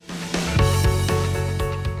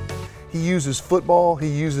he uses football, he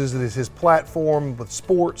uses it as his platform with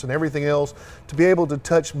sports and everything else to be able to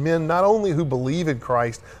touch men not only who believe in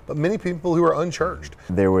Christ, but many people who are unchurched.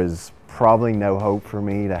 There was probably no hope for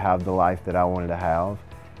me to have the life that I wanted to have.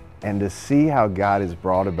 And to see how God has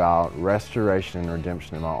brought about restoration and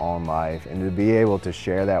redemption in my own life, and to be able to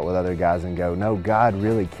share that with other guys and go, no, God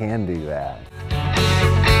really can do that.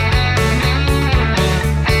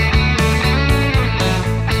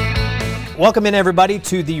 Welcome in, everybody,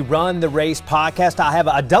 to the Run the Race podcast. I have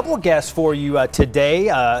a double guest for you today,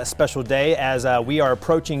 a special day, as we are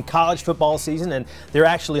approaching college football season, and they're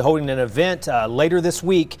actually holding an event later this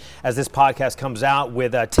week as this podcast comes out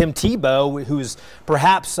with Tim Tebow, who's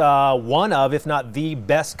perhaps one of, if not the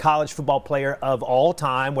best college football player of all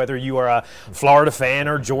time, whether you are a Florida fan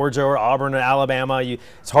or Georgia or Auburn or Alabama.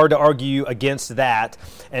 It's hard to argue against that.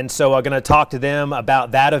 And so I'm going to talk to them about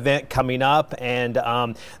that event coming up, and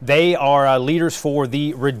they are leaders for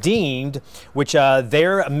the Redeemed, which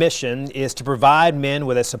their mission is to provide men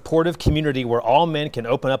with a supportive community where all men can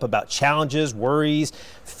open up about challenges, worries,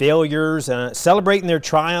 failures, celebrating their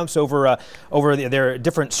triumphs over their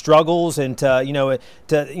different struggles, and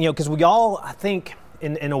because we all, I think,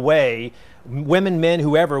 in a way, women, men,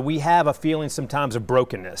 whoever, we have a feeling sometimes of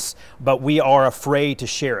brokenness, but we are afraid to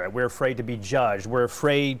share it. We're afraid to be judged. We're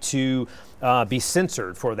afraid to be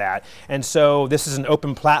censored for that. And so this is an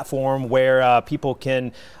open platform where people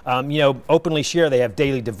can, openly share. They have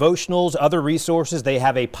daily devotionals, other resources. They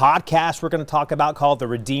have a podcast we're going to talk about called The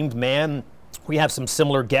Redeemed Man. We have some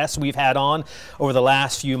similar guests we've had on over the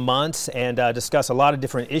last few months and discuss a lot of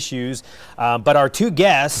different issues. But our two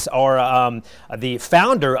guests are the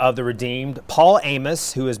founder of The Redeemed, Paul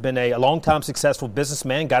Amos, who has been a longtime successful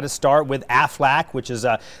businessman, got his start with Aflac, which is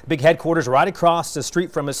a big headquarters right across the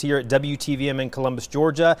street from us here at WTVM in Columbus,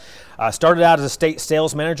 Georgia. Started out as a state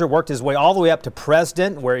sales manager, worked his way all the way up to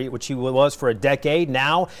president, which he was for a decade.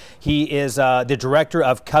 Now he is the director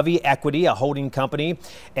of Covey Equity, a holding company.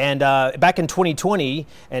 And back in 2020,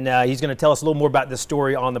 and he's going to tell us a little more about this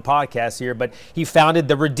story on the podcast here, but he founded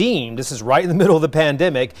The Redeemed. This is right in the middle of the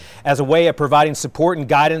pandemic, as a way of providing support and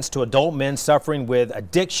guidance to adult men suffering with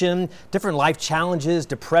addiction, different life challenges,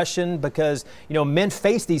 depression, because men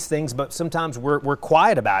face these things, but sometimes we're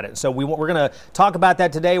quiet about it. So we're going to talk about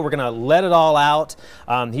that today. We're going to let it all out.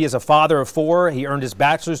 He is a father of four. He earned his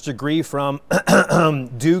bachelor's degree from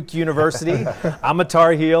Duke University. I'm a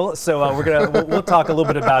Tar Heel, so we'll talk a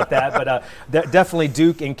little bit about that, but definitely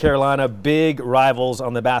Duke and Carolina, big rivals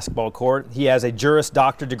on the basketball court. He has a Juris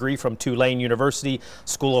Doctor degree from Tulane University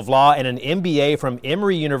School of Law and an MBA from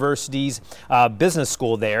Emory University's business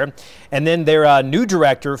school there. And then their new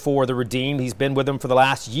director for The Redeemed, he's been with them for the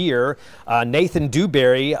last year, Nathan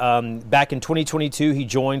Dewberry. Back in 2022, he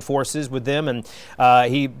joined forces with them, and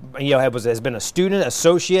he has been a student,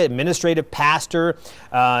 associate, administrative pastor,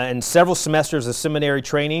 and several semesters of seminary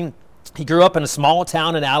training. He grew up in a small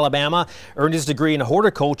town in Alabama, earned his degree in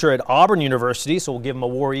horticulture at Auburn University, so we'll give him a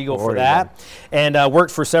War Eagle for that, and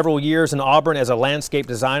worked for several years in Auburn as a landscape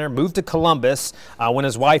designer, moved to Columbus when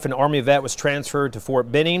his wife, an Army vet, was transferred to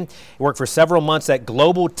Fort Benning. He worked for several months at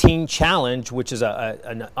Global Teen Challenge, which is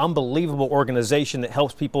an unbelievable organization that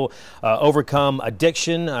helps people overcome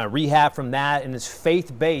addiction, rehab from that, and it's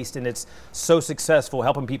faith-based, and it's so successful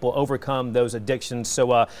helping people overcome those addictions.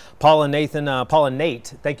 So Paul and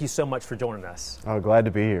Nate, thank you so much for joining us. Oh, glad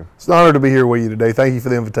to be here. It's an honor to be here with you today. Thank you for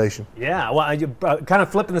the invitation. Yeah, well, kind of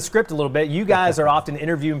flipping the script a little bit. You guys are often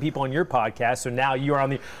interviewing people on your podcast, so now you're on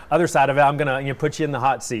the other side of it. I'm going to put you in the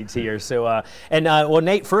hot seats here. So,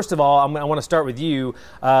 Nate, first of all, I want to start with you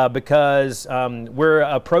because we're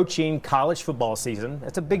approaching college football season.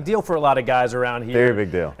 That's a big deal for a lot of guys around here. Very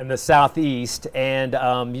big deal. In the Southeast, and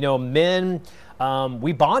men.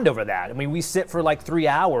 We bond over that. I mean, we sit for like 3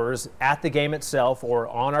 hours at the game itself or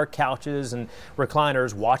on our couches and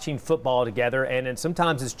recliners watching football together. And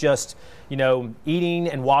sometimes it's just, eating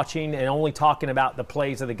and watching and only talking about the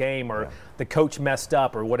plays of the game or the coach messed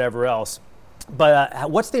up or whatever else. But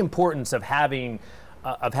what's the importance of having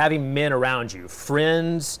men around you,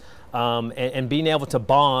 friends, and being able to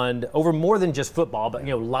bond over more than just football, but,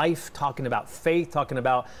 life, talking about faith, talking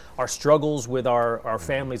about our struggles with our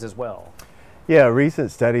families as well? Yeah,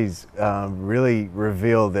 recent studies really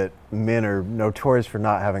reveal that men are notorious for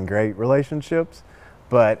not having great relationships,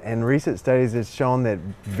 but in recent studies it's shown that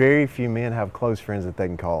very few men have close friends that they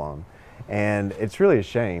can call on. And it's really a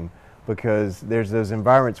shame because there's those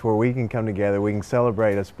environments where we can come together, we can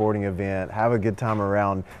celebrate a sporting event, have a good time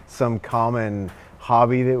around some common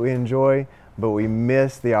hobby that we enjoy, but we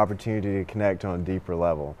miss the opportunity to connect on a deeper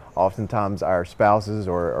level. Oftentimes our spouses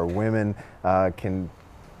or women can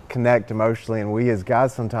connect emotionally, and we as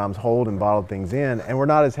guys sometimes hold and bottle things in, and we're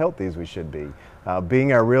not as healthy as we should be.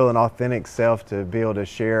 Being our real and authentic self to be able to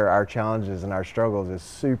share our challenges and our struggles is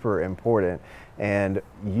super important, and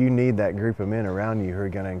you need that group of men around you who are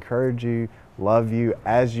going to encourage you, love you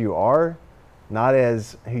as you are, not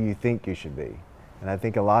as who you think you should be. And I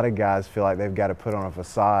think a lot of guys feel like they've got to put on a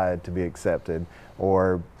facade to be accepted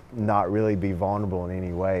or not really be vulnerable in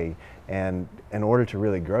any way. And in order to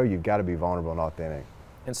really grow, you've got to be vulnerable and authentic.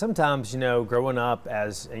 And sometimes, growing up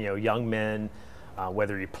as, young men,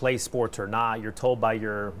 whether you play sports or not, you're told by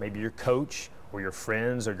maybe your coach or your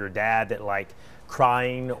friends or your dad that like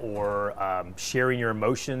crying or sharing your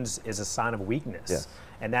emotions is a sign of weakness. Yes.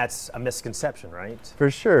 And that's a misconception, right?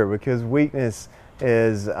 For sure, because weakness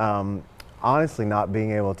is honestly not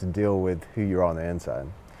being able to deal with who you are on the inside.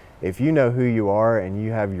 If you know who you are and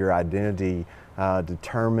you have your identity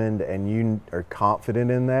determined and you are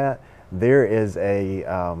confident in that, there is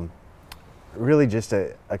really just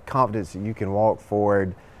a confidence that you can walk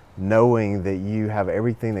forward knowing that you have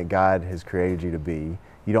everything that God has created you to be.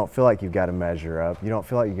 You don't feel like you've got to measure up. You don't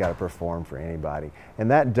feel like you've got to perform for anybody.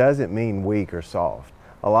 And that doesn't mean weak or soft.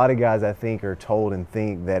 A lot of guys, I think, are told and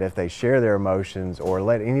think that if they share their emotions or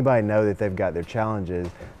let anybody know that they've got their challenges,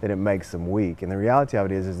 that it makes them weak. And the reality of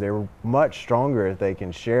it is they're much stronger if they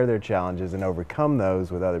can share their challenges and overcome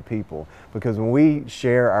those with other people. Because when we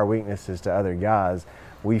share our weaknesses to other guys,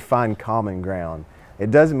 we find common ground.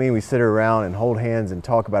 It doesn't mean we sit around and hold hands and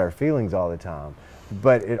talk about our feelings all the time,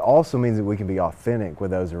 but it also means that we can be authentic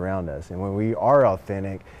with those around us. And when we are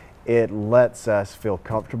authentic, it lets us feel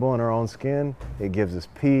comfortable in our own skin, it gives us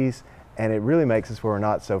peace, and it really makes us where we're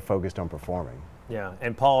not so focused on performing. Yeah,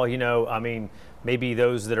 and Paul, maybe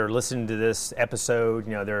those that are listening to this episode,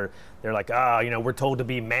 they're like, we're told to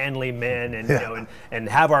be manly men and and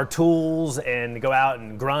have our tools and go out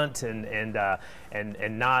and grunt and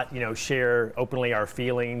not share openly our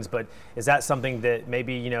feelings. But is that something that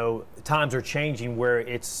maybe times are changing where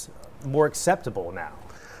it's more acceptable now?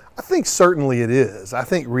 I think certainly it is. I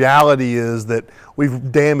think reality is that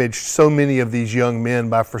we've damaged so many of these young men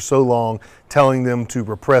by for so long telling them to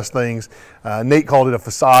repress things. Nate called it a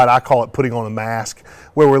facade. I call it putting on a mask,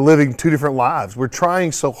 where we're living two different lives. We're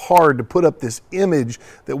trying so hard to put up this image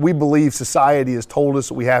that we believe society has told us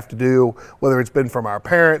that we have to do, whether it's been from our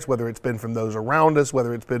parents, whether it's been from those around us,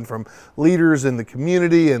 whether it's been from leaders in the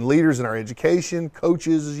community and leaders in our education,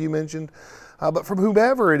 coaches, as you mentioned. But from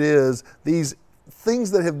whomever it is, these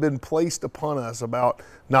things that have been placed upon us about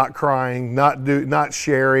not crying, not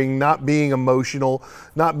sharing, not being emotional,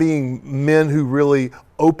 not being men who really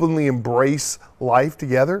openly embrace life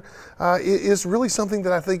together is really something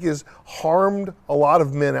that I think has harmed a lot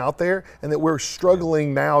of men out there and that we're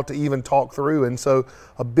struggling now to even talk through. And so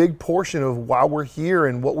a big portion of why we're here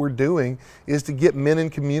and what we're doing is to get men in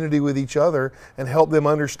community with each other and help them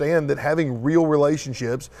understand that having real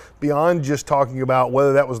relationships beyond just talking about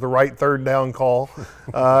whether that was the right third down call,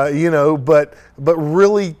 but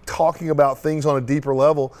really talking about things on a deeper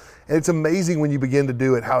level. And it's amazing when you begin to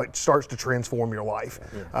do it, how it starts to transform your life.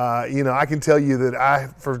 Yeah. I can tell you that I,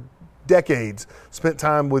 for decades, spent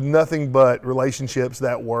time with nothing but relationships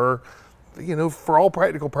that were, for all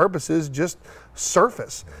practical purposes, just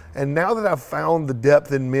surface. And now that I've found the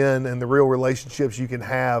depth in men and the real relationships you can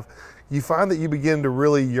have, you find that you begin to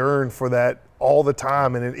really yearn for that all the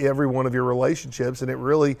time and in every one of your relationships, and it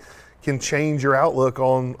really can change your outlook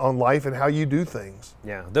on life and how you do things.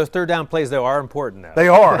 Yeah, those third down plays, though, are important now. They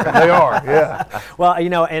are, yeah. Well,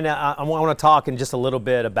 and I want to talk in just a little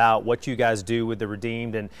bit about what you guys do with the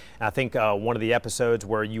Redeemed, and I think one of the episodes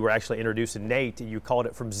where you were actually introducing Nate, you called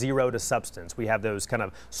it From Zero to Substance. We have those kind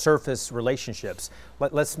of surface relationships.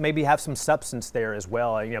 Let's maybe have some substance there as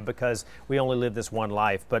well, because we only live this one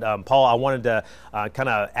life. But Paul, I wanted to kind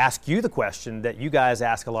of ask you the question that you guys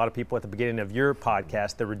ask a lot of people at the beginning of your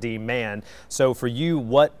podcast, The Redeemed Man. So for you,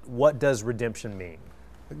 what does redemption mean?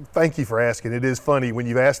 Thank you for asking. It is funny when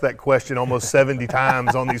you've asked that question almost 70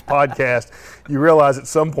 times on these podcasts, you realize at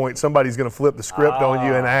some point somebody's going to flip the script on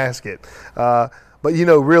you and ask it. But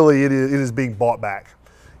really it is being bought back.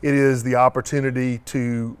 It is the opportunity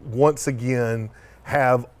to once again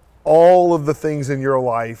have all of the things in your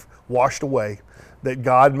life washed away, that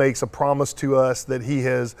God makes a promise to us that He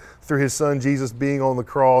has, through His Son Jesus being on the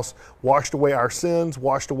cross, washed away our sins,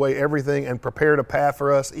 washed away everything, and prepared a path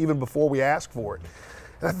for us even before we ask for it.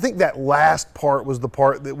 And I think that last part was the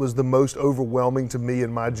part that was the most overwhelming to me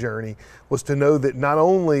in my journey, was to know that not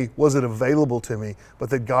only was it available to me,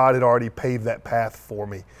 but that God had already paved that path for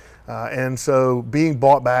me. And so being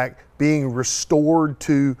bought back, being restored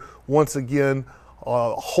to, once again,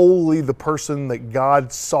 wholly the person that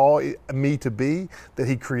God saw me to be, that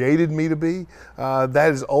He created me to be,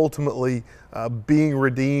 that is ultimately being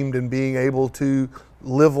redeemed and being able to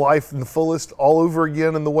live life in the fullest all over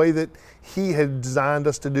again in the way that He had designed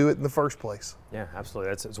us to do it in the first place. Yeah,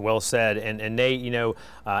 absolutely. That's well said. And Nate,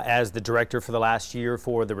 as the director for the last year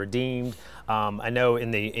for the Redeemed, I know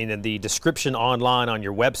in the description online on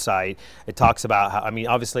your website, it talks about how,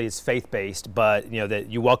 obviously it's faith-based, but that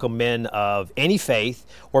you welcome men of any faith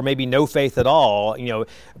or maybe no faith at all,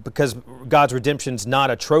 because God's redemption's not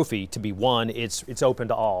a trophy to be won, it's open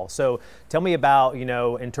to all. So tell me about,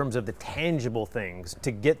 in terms of the tangible things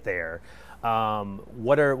to get there.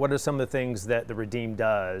 What are some of the things that the Redeemed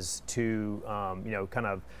does to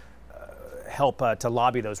help to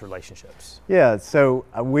lobby those relationships? Yeah, so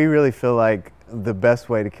we really feel like the best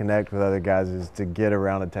way to connect with other guys is to get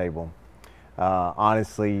around a table.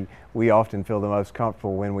 Honestly, we often feel the most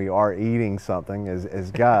comfortable when we are eating something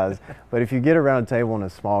as guys, but if you get around a table in a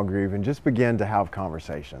small group and just begin to have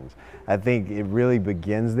conversations, I think it really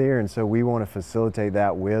begins there, and so we want to facilitate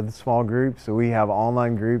that with small groups. So we have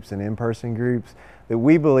online groups and in-person groups that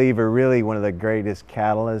we believe are really one of the greatest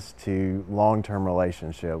catalysts to long-term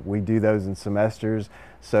relationship. We do those in semesters,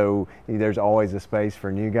 so there's always a space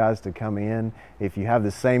for new guys to come in. If you have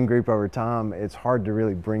the same group over time, it's hard to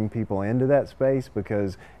really bring people into that space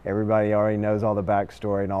because everybody already knows all the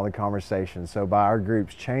backstory and all the conversations. So by our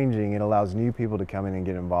groups changing, it allows new people to come in and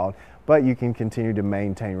get involved, but you can continue to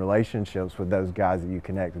maintain relationships with those guys that you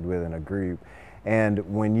connected with in a group. And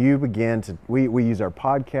when you begin to, we use our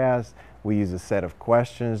podcast, we use a set of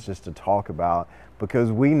questions just to talk about,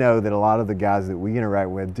 because we know that a lot of the guys that we interact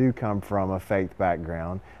with do come from a faith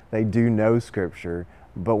background. They do know Scripture,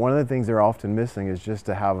 but one of the things they're often missing is just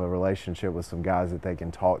to have a relationship with some guys that they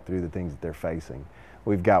can talk through the things that they're facing.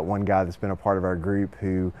 We've got one guy that's been a part of our group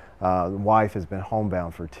who wife has been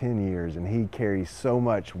homebound for 10 years, and he carries so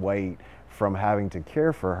much weight from having to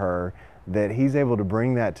care for her that he's able to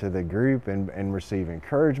bring that to the group and receive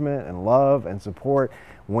encouragement and love and support.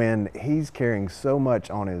 When he's carrying so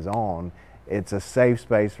much on his own, it's a safe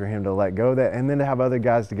space for him to let go of that, and then to have other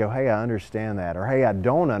guys to go, hey, I understand that, or hey, I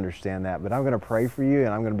don't understand that, but I'm going to pray for you and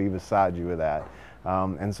I'm going to be beside you with that.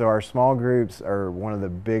 And so our small groups are one of the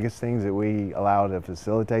biggest things that we allow to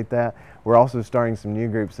facilitate that. We're also starting some new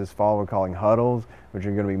groups this fall we're calling huddles, which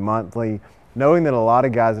are going to be monthly. Knowing that a lot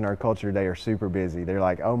of guys in our culture today are super busy. They're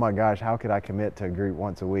like, oh my gosh, how could I commit to a group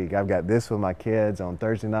once a week? I've got this with my kids on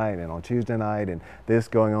Thursday night and on Tuesday night and this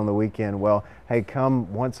going on the weekend. Well, hey,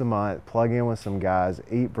 come once a month, plug in with some guys,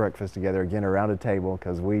 eat breakfast together, again, around a table,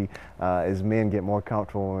 because we, as men, get more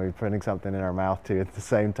comfortable when we're putting something in our mouth too at the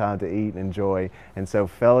same time to eat and enjoy. And so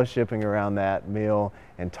fellowshipping around that meal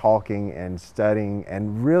and talking and studying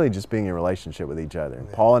and really just being in a relationship with each other.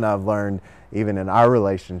 Yeah. Paul and I have learned, even in our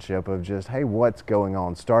relationship, of just, hey, what's going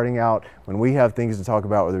on? Starting out, when we have things to talk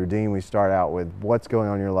about with the Redeemed, we start out with what's going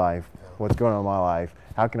on in your life, what's going on in my life,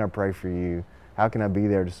 how can I pray for you, how can I be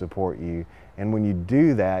there to support you? And when you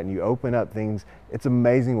do that and you open up things, it's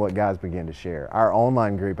amazing what guys begin to share. Our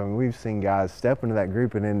online group, we've seen guys step into that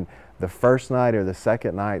group and in the first night or the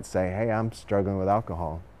second night say, hey, I'm struggling with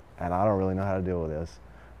alcohol and I don't really know how to deal with this.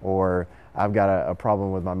 Or I've got a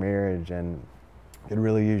problem with my marriage and could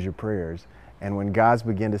really use your prayers. And when guys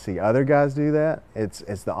begin to see other guys do that, it's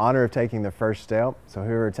the honor of taking the first step. So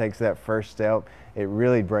whoever takes that first step, it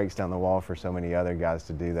really breaks down the wall for so many other guys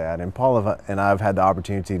to do that. And Paul and I have had the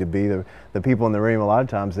opportunity to be the people in the room a lot of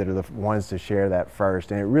times that are the ones to share that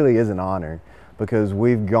first. And it really is an honor because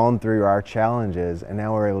we've gone through our challenges and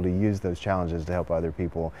now we're able to use those challenges to help other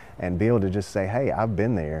people and be able to just say, hey, I've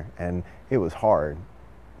been there and it was hard,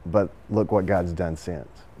 but look what God's done since.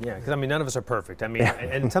 Yeah, because none of us are perfect.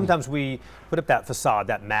 And sometimes we put up that facade,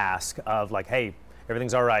 that mask of like, hey,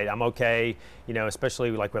 everything's all right, I'm okay, especially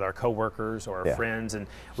like with our coworkers or our friends, and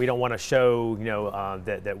we don't want to show,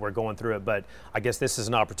 that we're going through it. But I guess this is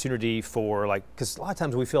an opportunity for because a lot of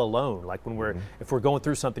times we feel alone. Like when if we're going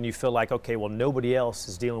through something, you feel like, okay, well, nobody else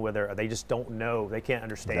is dealing with it, or they just don't know, they can't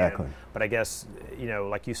understand. Exactly. But I guess,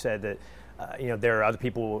 like you said, that there are other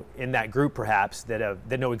people in that group perhaps that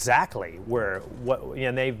know exactly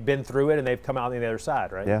and they've been through it and they've come out on the other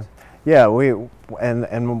side, right? Yeah. We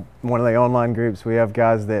and one of the online groups, we have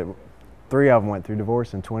guys that 3 of them went through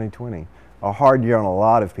divorce in 2020. a hard year on a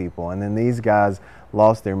lot of people. And then these guys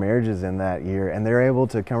lost their marriages in that year, and they're able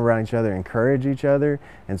to come around each other, encourage each other,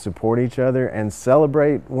 and support each other, and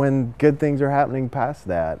celebrate when good things are happening past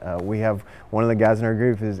that. We have one of the guys in our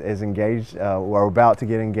group is engaged, or about to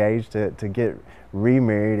get engaged to get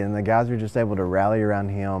remarried, and the guys are just able to rally around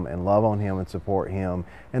him and love on him and support him,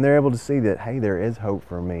 and they're able to see that, hey, there is hope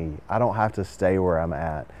for me. I don't have to stay where I'm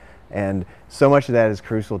at. And so much of that is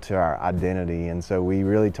crucial to our identity, and so we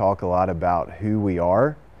really talk a lot about who we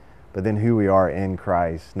are, but then who we are in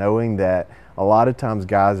Christ, knowing that a lot of times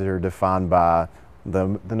guys are defined by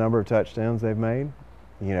the number of touchdowns they've made,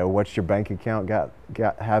 you know, what's your bank account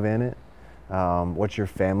have in it, what's your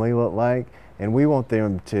family look like, and we want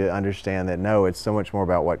them to understand that no, it's so much more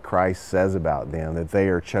about what Christ says about them, that they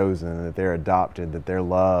are chosen, that they're adopted, that they're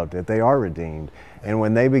loved, that they are redeemed. And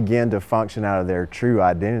when they begin to function out of their true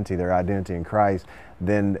identity, their identity in Christ,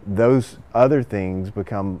 then those other things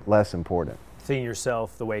become less important. Seeing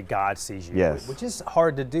yourself the way God sees you, yes, which is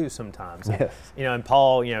hard to do sometimes. Yes. You know, and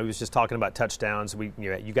Paul, you know, he was just talking about touchdowns.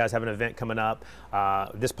 You guys have an event coming up.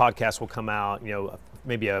 This podcast will come out, you know,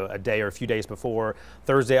 maybe a day or a few days before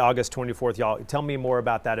Thursday, August 24th. Y'all tell me more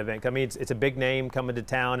about that event. I mean, it's a big name coming to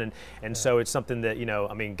town, and so it's something that, you know,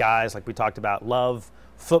 I mean, guys, like we talked about, love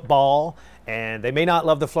football, and they may not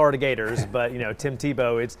love the Florida Gators, but, you know, Tim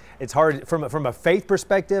Tebow, it's hard from a faith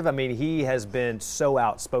perspective. I mean, he has been so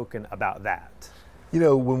outspoken about that. You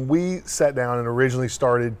know, when we sat down and originally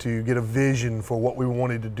started to get a vision for what we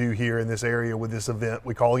wanted to do here in this area with this event,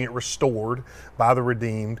 we're calling it Restored by the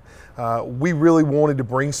Redeemed, we really wanted to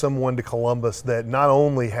bring someone to Columbus that not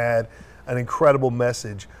only had an incredible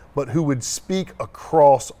message, but who would speak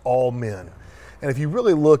across all men. And if you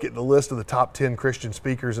really look at the list of the top 10 Christian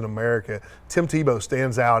speakers in America, Tim Tebow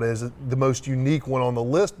stands out as the most unique one on the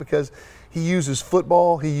list because he uses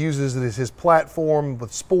football, he uses it as his platform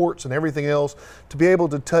with sports and everything else to be able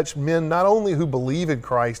to touch men not only who believe in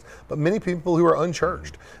Christ, but many people who are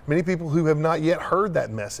unchurched, many people who have not yet heard that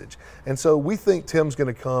message. And so we think Tim's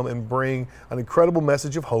going to come and bring an incredible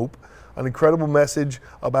message of hope, an incredible message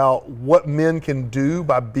about what men can do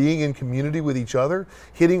by being in community with each other,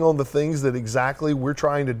 hitting on the things that exactly we're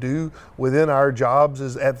trying to do within our jobs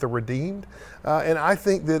as at the Redeemed. And I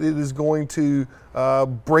think that it is going to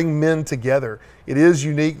bring men together. It is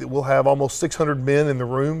unique that we'll have almost 600 men in the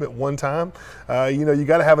room at one time. You know, you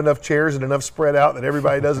got to have enough chairs and enough spread out that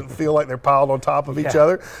everybody doesn't feel like they're piled on top of each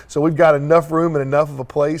other. So we've got enough room and enough of a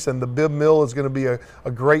place, and the Bib Mill is going to be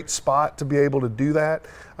a great spot to be able to do that.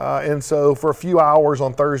 And so for a few hours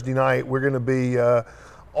on Thursday night, we're going to be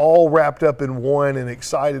all wrapped up in one and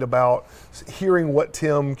excited about hearing what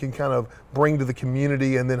Tim can kind of bring to the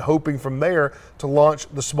community, and then hoping from there to launch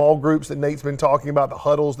the small groups that Nate's been talking about, the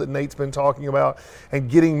huddles that Nate's been talking about, and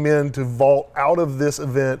getting men to vault out of this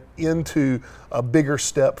event into a bigger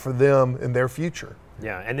step for them in their future.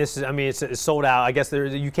 Yeah, and this is, I mean, it's sold out. I guess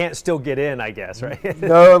you can't still get in, I guess, right?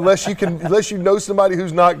 No, unless you know somebody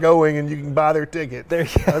who's not going and you can buy their ticket.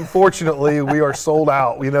 Unfortunately, we are sold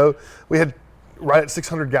out. You know, we had right at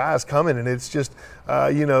 600 guys coming, and it's just,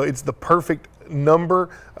 you know, it's the perfect number,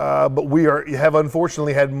 but we have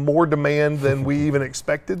unfortunately had more demand than we even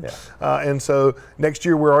expected. And so next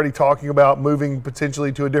year we're already talking about moving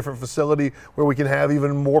potentially to a different facility where we can have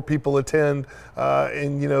even more people attend,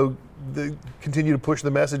 and, you know, continue to push the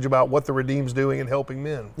message about what the Redeemed's doing and helping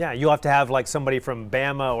men. Yeah, you'll have to have like somebody from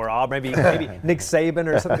Bama or Auburn, maybe Nick Saban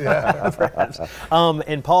or something like that, perhaps.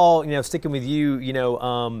 And Paul, you know, sticking with you, you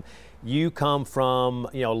know, you come from,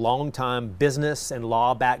 you know, long-time business and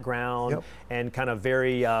law background, and kind of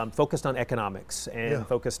very focused on economics and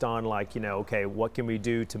focused on, like, you know, okay, what can we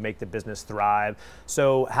do to make the business thrive?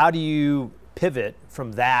 So how do you pivot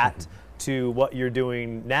from that to what you're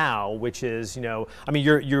doing now, which is, you know, I mean,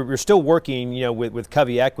 you're still working, you know, with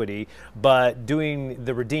Covey Equity, but doing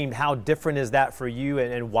the Redeemed? How different is that for you,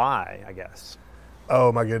 and why, I guess? Oh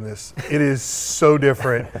my goodness, it is so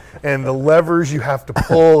different. And the levers you have to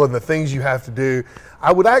pull and the things you have to do.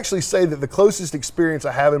 I would actually say that the closest experience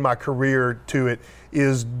I have in my career to it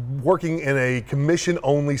is working in a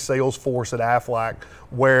commission-only sales force at Aflac,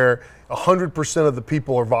 where 100% of the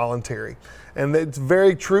people are voluntary. And it's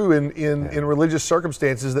very true in religious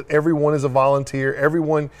circumstances that everyone is a volunteer.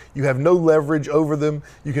 Everyone, you have no leverage over them.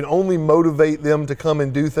 You can only motivate them to come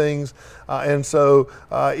and do things. And so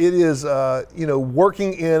it is, you know,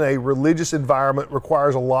 working in a religious environment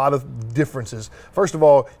requires a lot of differences. First of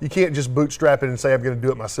all, you can't just bootstrap it and say, I'm going to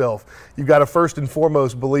do it myself. You've got to first and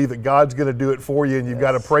foremost believe that God's going to do it for you, and you've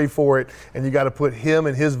got to pray for it, and you got to put him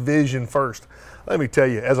and his vision first. Let me tell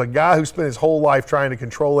you, as a guy who spent his whole life trying to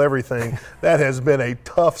control everything, that has been a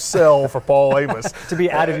tough sell for Paul Amos. To be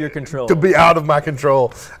out of your control. To be out of my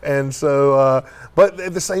control. And so, but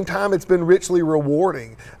at the same time, it's been richly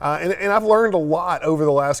rewarding. And I've learned a lot over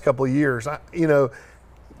the last couple of years.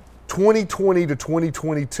 2020 to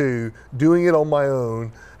 2022, doing it on my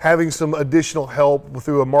own, having some additional help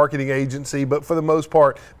through a marketing agency, but for the most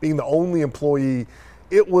part, being the only employee,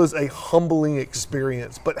 it was a humbling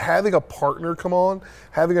experience. But having a partner come on,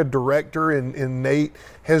 having a director in Nate,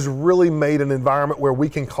 has really made an environment where we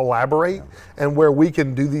can collaborate and where we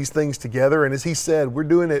can do these things together. And as he said, we're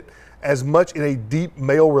doing it as much in a deep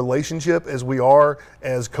male relationship as we are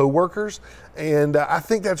as coworkers. And I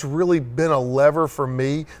think that's really been a lever for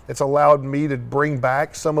me that's allowed me to bring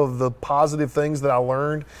back some of the positive things that I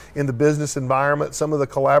learned in the business environment, some of the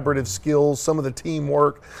collaborative skills, some of the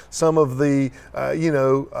teamwork, some of the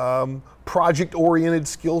project-oriented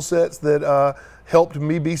skill sets that helped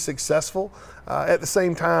me be successful. At the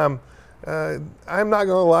same time, I'm not going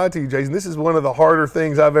to lie to you, Jason. This is one of the harder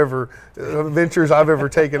things ventures I've ever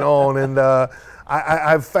taken on, and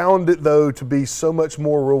I've found it though to be so much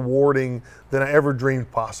more rewarding than I ever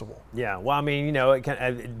dreamed possible. Yeah, well, I mean,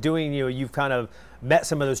 you've kind of met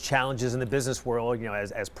some of those challenges in the business world,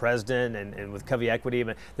 as president and with Covey Equity.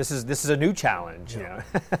 But this is a new challenge,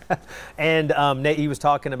 And Nate, he was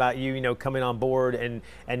talking about you, coming on board,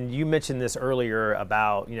 and you mentioned this earlier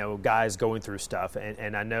about guys going through stuff,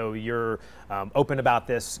 and I know you're open about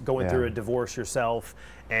this, going through a divorce yourself,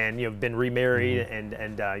 and you've been remarried,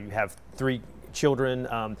 and you have 3 children.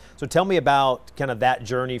 So tell me about kind of that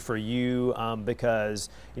journey for you, because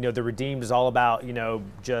the Redeemed is all about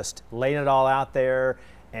just laying it all out there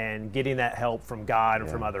and getting that help from God and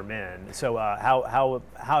from other men. So how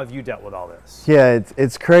have you dealt with all this? Yeah,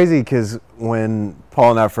 it's crazy because when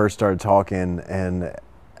Paul and I first started talking, and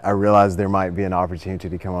I realized there might be an opportunity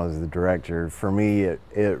to come on as the director, for me it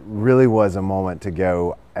really was a moment to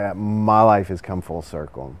go, my life has come full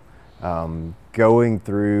circle. Going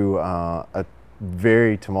through a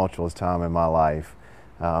very tumultuous time in my life,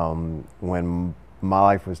 when my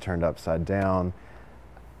life was turned upside down.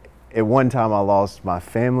 At one time I lost my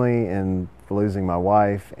family and losing my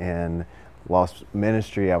wife, and lost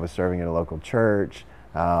ministry. I was serving at a local church,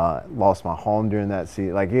 lost my home during that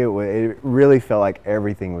season. Like it really felt like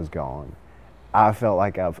everything was gone. I felt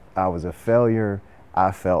like I was a failure.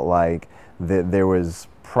 I felt like that there was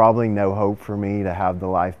probably no hope for me to have the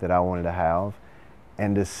life that I wanted to have.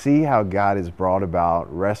 And to see how God has brought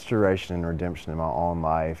about restoration and redemption in my own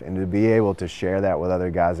life, and to be able to share that with other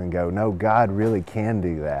guys and go, no, God really can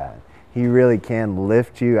do that. He really can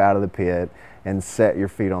lift you out of the pit and set your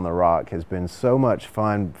feet on the rock, has been so much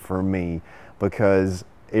fun for me, because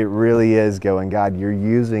it really is going, God, you're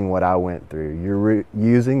using what I went through. You're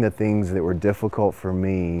using the things that were difficult for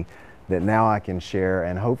me that now I can share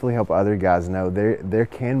and hopefully help other guys know there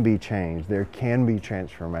can be change, there can be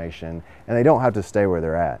transformation, and they don't have to stay where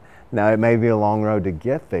they're at. Now, it may be a long road to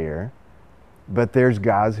get there, but there's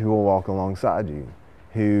guys who will walk alongside you,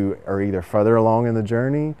 who are either further along in the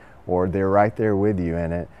journey or they're right there with you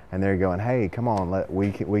in it, and they're going, hey, come on,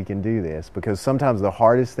 we can do this. Because sometimes the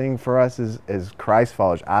hardest thing for us as Christ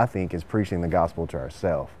followers, I think, is preaching the gospel to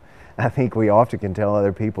ourselves. I think we often can tell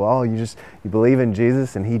other people, oh, you believe in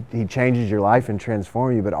Jesus and he changes your life and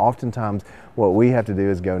transforms you. But oftentimes what we have to do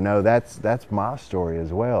is go, no, that's my story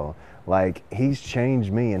as well. Like, he's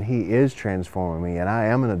changed me and he is transforming me, and I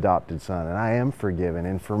am an adopted son and I am forgiven.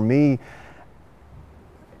 And for me,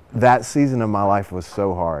 that season of my life was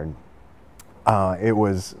so hard. It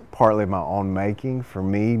was partly my own making, for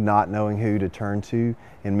me not knowing who to turn to.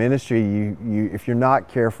 In ministry, you if you're not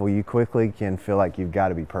careful, you quickly can feel like you've got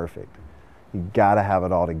to be perfect. You've got to have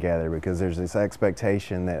it all together, because there's this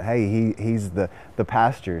expectation that, hey, he's the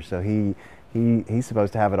pastor, so he's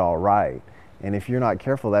supposed to have it all right. And if you're not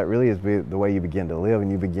careful, that really is the way you begin to live,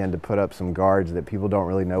 and you begin to put up some guards that people don't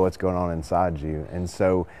really know what's going on inside you. And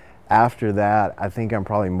so after that, I think I'm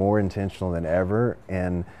probably more intentional than ever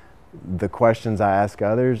in the questions I ask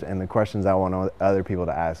others and the questions I want other people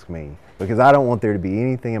to ask me, because I don't want there to be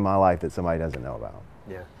anything in my life that somebody doesn't know about.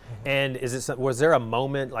 Yeah. And was there a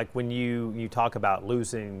moment, like when you talk about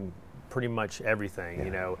losing pretty much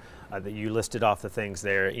everything, that you listed off the things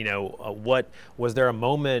there, what was there a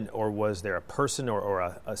moment, or was there a person or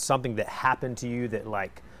a something that happened to you that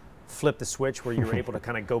like flipped the switch where you were able to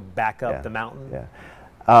kind of go back up the mountain? Yeah.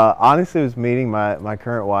 Honestly, it was meeting my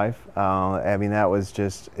current wife. I mean, it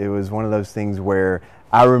was one of those things where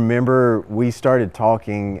I remember we started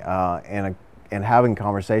talking, and and having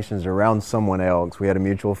conversations around someone else. We had a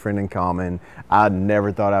mutual friend in common. I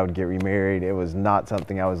never thought I would get remarried. It was not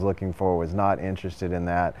something I was looking for, was not interested in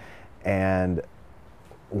that. And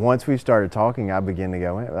once we started talking, I began to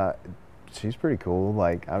go, she's pretty cool.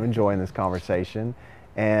 Like, I'm enjoying this conversation.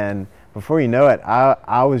 And before you know it,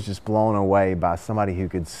 I was just blown away by somebody who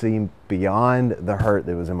could see beyond the hurt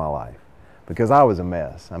that was in my life, because I was a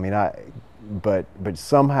mess. I mean, but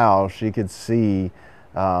somehow she could see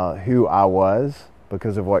who I was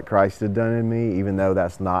because of what Christ had done in me, even though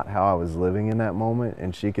that's not how I was living in that moment,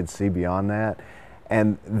 and she could see beyond that.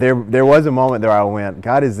 And there was a moment there I went,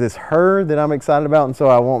 God, is this her that I'm excited about, and so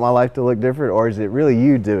I want my life to look different, or is it really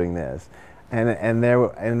you doing this? And there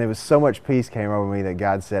was so much peace came over me that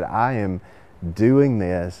God said, I am doing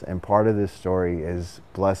this, and part of this story is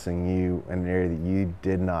blessing you in an area that you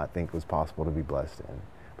did not think was possible to be blessed in.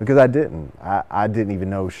 Because I didn't. I didn't even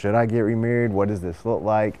know, should I get remarried? What does this look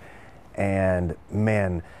like? And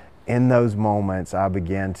man, in those moments, I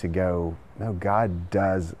began to go, no, God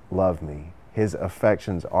does love me. His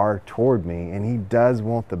affections are toward me, and He does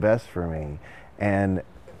want the best for me. And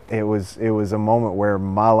it was a moment where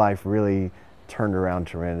my life really turned around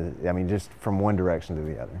tremendous. I mean, just from one direction to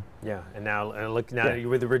the other. Yeah, and now you're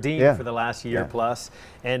with the Redeemed for the last year plus.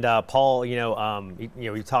 And Paul,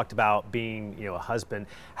 you talked about being, a husband.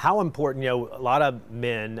 How important, a lot of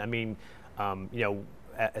men. I mean,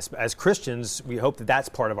 as Christians, we hope that that's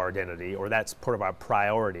part of our identity, or that's part of our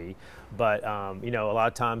priority. But a lot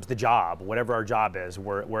of times the job, whatever our job is,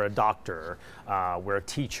 we're a doctor, we're a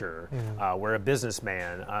teacher, we're a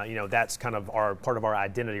businessman. That's kind of part of our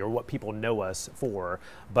identity, or what people know us for.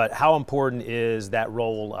 But how important is that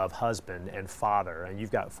role of husband and father? And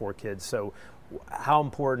you've got 4 kids, so how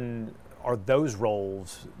important are those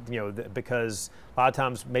roles? Because a lot of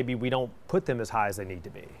times maybe we don't put them as high as they need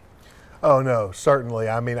to be. Oh, no, certainly.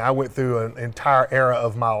 I mean, I went through an entire era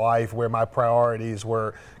of my life where my priorities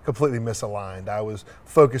were completely misaligned. I was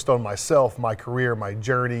focused on myself, my career, my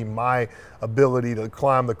journey, my ability to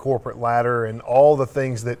climb the corporate ladder, and all the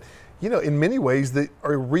things that, in many ways that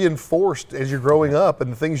are reinforced as you're growing up,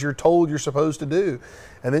 and the things you're told you're supposed to do.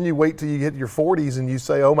 And then you wait till you get to your 40s and you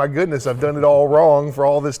say, oh my goodness, I've done it all wrong for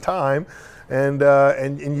all this time. And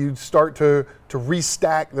you start to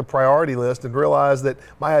restack the priority list and realize that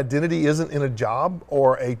my identity isn't in a job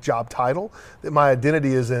or a job title, that my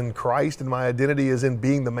identity is in Christ, and my identity is in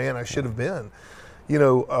being the man I should have been.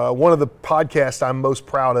 One of the podcasts I'm most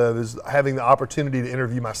proud of is having the opportunity to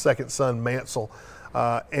interview my second son, Mansell.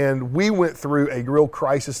 And we went through a real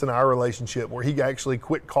crisis in our relationship where he actually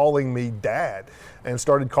quit calling me dad and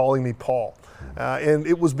started calling me Paul. And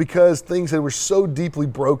it was because things that were so deeply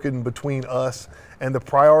broken between us and the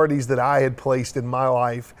priorities that I had placed in my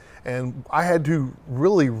life. And I had to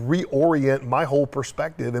really reorient my whole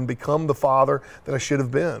perspective and become the father that I should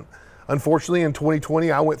have been. Unfortunately, in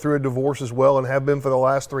 2020, I went through a divorce as well, and have been for the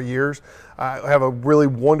last 3 years. I have a really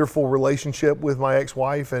wonderful relationship with my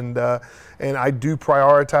ex-wife, and I do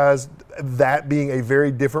prioritize that being a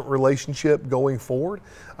very different relationship going forward.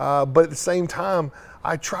 But at the same time,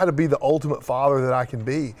 I try to be the ultimate father that I can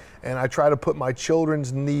be, and I try to put my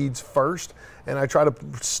children's needs first, and I try to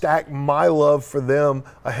stack my love for them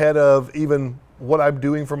ahead of even what I'm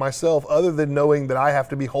doing for myself, other than knowing that I have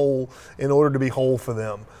to be whole in order to be whole for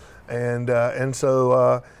them. And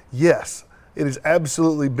so yes, it has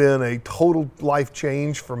absolutely been a total life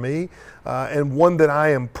change for me, and one that I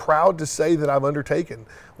am proud to say that I've undertaken.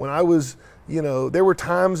 When I was, there were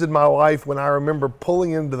times in my life when I remember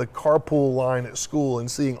pulling into the carpool line at school and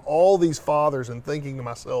seeing all these fathers and thinking to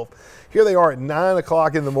myself, here they are at 9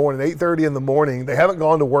 o'clock in the morning, 8:30 in the morning. They haven't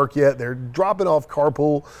gone to work yet. They're dropping off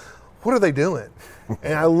carpool. What are they doing?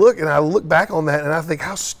 And I look back on that and I think,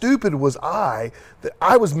 how stupid was I that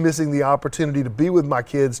I was missing the opportunity to be with my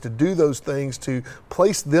kids, to do those things, to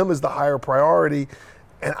place them as the higher priority,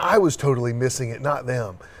 and I was totally missing it, not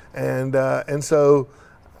them. And so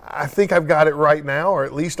I think I've got it right now, or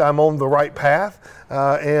at least I'm on the right path.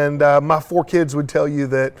 And my 4 kids would tell you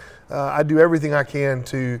that I do everything I can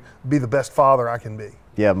to be the best father I can be.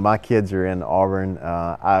 Yeah, my kids are in Auburn.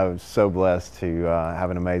 I was so blessed to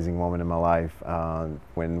have an amazing woman in my life.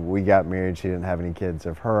 When we got married, she didn't have any kids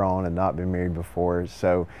of her own, and not been married before.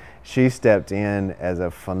 So she stepped in as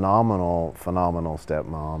a phenomenal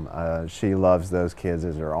stepmom. She loves those kids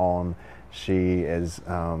as her own. She is,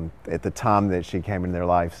 at the time that she came into their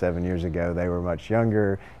life 7 years ago, they were much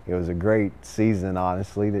younger. It was a great season,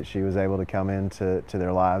 honestly, that she was able to come into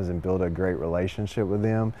their lives and build a great relationship with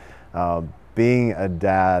them. Being a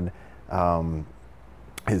dad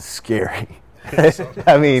is scary.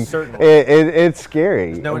 I mean, it's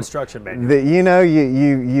scary. There's no instruction manual.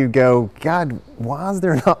 You go, God, why is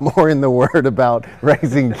there not more in the Word about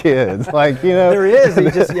raising kids? There is.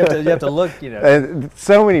 You have to look.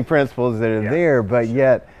 So many principles that are there, but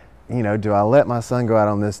yet, do I let my son go out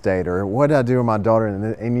on this date, or what do I do with my daughter?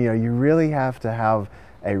 And you really have to have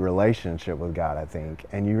a relationship with God, I think,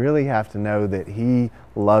 and you really have to know that He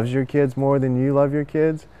loves your kids more than you love your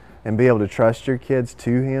kids, and be able to trust your kids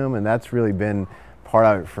to Him. And that's really been part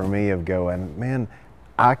of it for me, of going, man,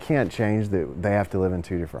 I can't change that they have to live in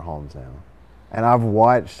 2 different homes now. And I've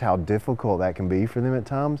watched how difficult that can be for them at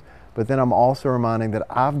times, but then I'm also reminding that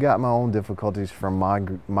I've got my own difficulties from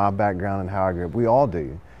my background and how I grew up. We all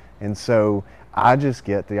do. And so I just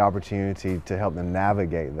get the opportunity to help them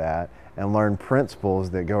navigate that and learn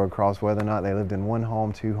principles that go across whether or not they lived in 1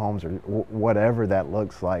 home, 2 homes, or whatever that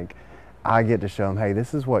looks like. I get to show them, hey,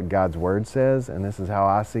 this is what God's Word says, and this is how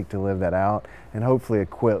I seek to live that out, and hopefully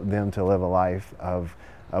equip them to live a life of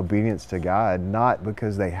obedience to God, not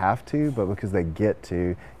because they have to, but because they get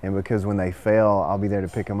to, and because when they fail, I'll be there to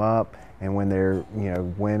pick them up, and when they're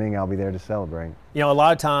winning, I'll be there to celebrate. A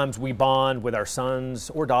lot of times we bond with our sons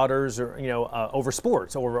or daughters, or over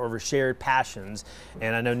sports, or over shared passions.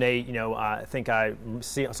 And I know, Nate, I think I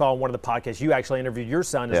saw on one of the podcasts you actually interviewed your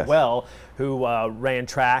son as well, who ran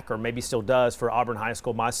track, or maybe still does, for Auburn High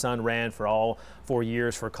School. My son ran for all 4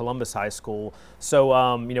 years for Columbus High School.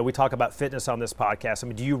 So we talk about fitness on this podcast. I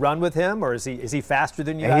mean, do you run with him, or is he faster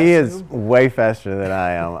than you? He is way faster than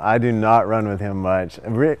I am. I do not run with him much.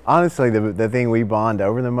 Honestly, the thing we bond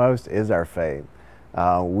over the most is our faith.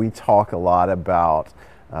 We talk a lot about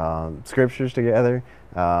scriptures together.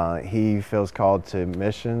 He feels called to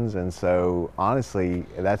missions, and so honestly,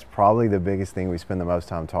 that's probably the biggest thing we spend the most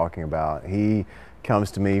time talking about. He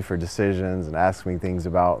comes to me for decisions and asks me things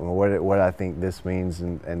about what I think this means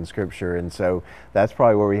in Scripture, and so that's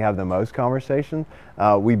probably where we have the most conversation.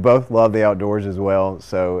 We both love the outdoors as well,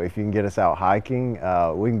 so if you can get us out hiking,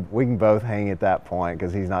 we can both hang at that point,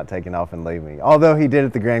 because he's not taking off and leaving me. Although he did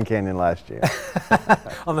at the Grand Canyon last year.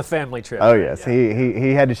 On the family trip. Oh yes, yeah.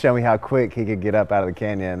 He had to show me how quick he could get up out of the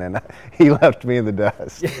canyon, and he left me in the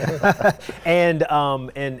dust. And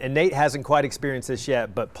Nate hasn't quite experienced this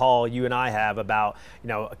yet, but Paul, you and I have, about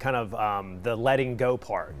kind of the letting go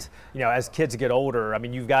part. As kids get older, I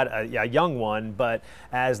mean, you've got a young one, but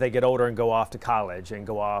as they get older and go off to college and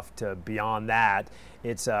go off to beyond that,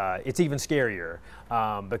 it's even scarier,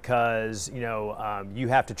 because you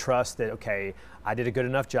have to trust that, okay, I did a good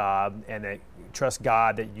enough job, and that trust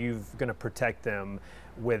God that you're going to protect them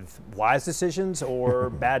with wise decisions or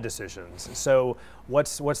bad decisions. So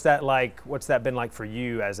what's that like? What's that been like for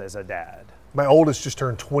you as a dad? My oldest just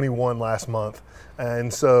turned 21 last month,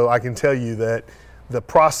 and so I can tell you that the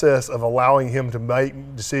process of allowing him to make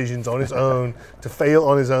decisions on his own, to fail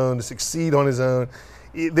on his own, to succeed on his own,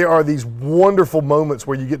 there are these wonderful moments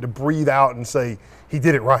where you get to breathe out and say, he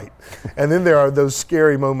did it right. And then there are those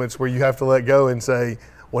scary moments where you have to let go and say,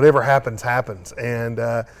 whatever happens, happens. And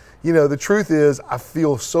the truth is, I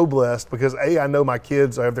feel so blessed because I know my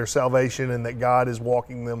kids have their salvation, and that God is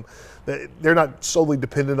walking them. That they're not solely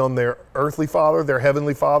dependent on their earthly father; their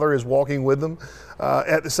heavenly Father is walking with them.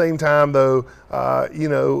 At the same time, though,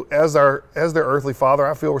 as their earthly father,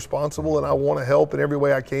 I feel responsible, and I want to help in every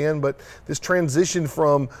way I can. But this transition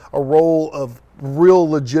from a role of real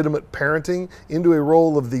legitimate parenting into a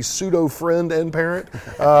role of the pseudo friend and parent,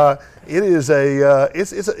 it's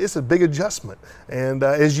a big adjustment. And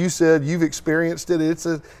as you said, you've experienced it. It's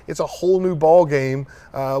a whole new ball game.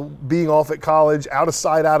 Being off at college, out of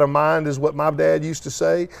sight, out of mind is what my dad used to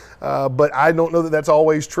say. But I don't know that that's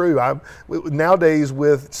always true. Nowadays,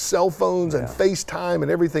 with cell phones and FaceTime and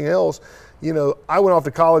everything else, I went off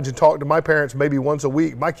to college and talked to my parents maybe once a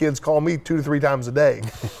week. My kids call me 2 to 3 times a day.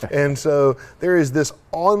 And so there is this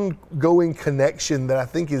ongoing connection that I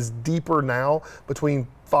think is deeper now between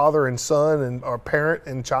father and son, and or parent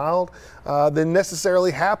and child, than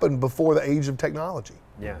necessarily happened before the age of technology.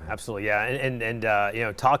 Yeah, absolutely. Yeah,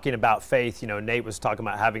 and talking about faith, Nate was talking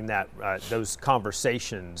about having those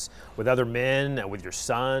conversations with other men, with your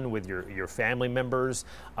son, with your family members,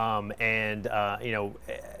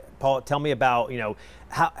 Paul, tell me about,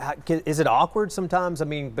 how is it awkward sometimes? I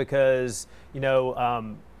mean, because,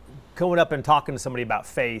 going up and talking to somebody about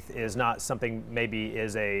faith is not something maybe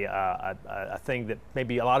is a thing that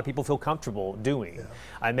maybe a lot of people feel comfortable doing. Yeah.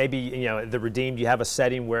 And maybe, the Redeemed, you have a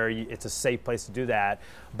setting where it's a safe place to do that.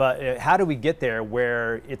 But how do we get there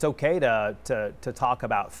where it's okay to talk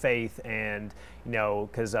about faith and,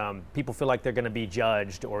 because people feel like they're going to be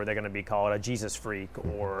judged, or they're going to be called a Jesus freak,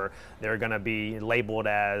 or they're going to be labeled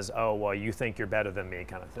as, oh, well, you think you're better than me,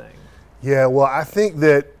 kind of thing. Yeah, well, I think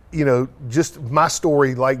that, just my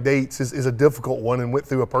story, like Date's, is a difficult one and went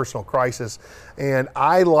through a personal crisis. And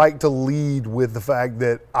I like to lead with the fact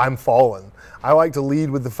that I'm fallen. I like to lead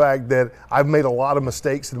with the fact that I've made a lot of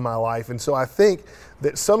mistakes in my life. And so I think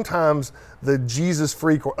that sometimes the Jesus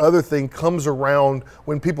freak or other thing comes around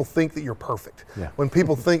when people think that you're perfect. Yeah. When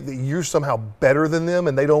people think that you're somehow better than them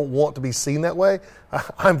and they don't want to be seen that way.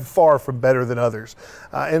 I'm far from better than others.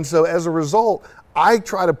 And so as a result, I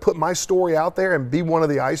try to put my story out there and be one of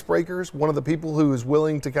the icebreakers, one of the people who is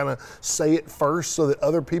willing to kind of say it first so that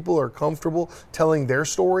other people are comfortable telling their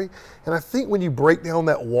story. And I think when you break down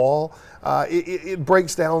that wall, it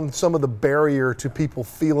breaks down some of the barrier to people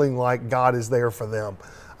feeling like God is there for them.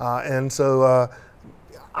 And so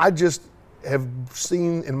I just have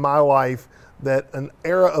seen in my life that an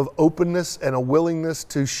era of openness and a willingness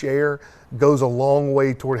to share goes a long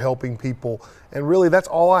way toward helping people. And really, that's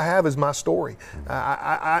all I have is my story.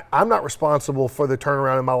 I'm not responsible for the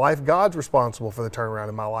turnaround in my life. God's responsible for the turnaround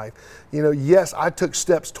in my life. Yes, I took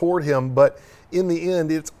steps toward Him, but in the end,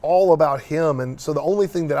 it's all about Him. And so the only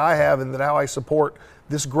thing that I have and that how I support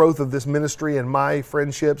this growth of this ministry and my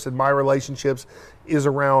friendships and my relationships is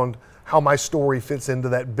around how my story fits into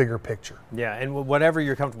that bigger picture. Yeah, and whatever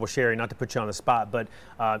you're comfortable sharing, not to put you on the spot, but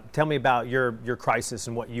tell me about your crisis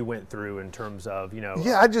and what you went through in terms of,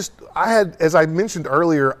 Yeah, I had, as I mentioned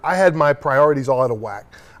earlier, I had my priorities all out of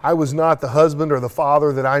whack. I was not the husband or the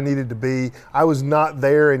father that I needed to be. I was not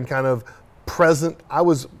there and kind of present. I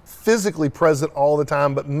was physically present all the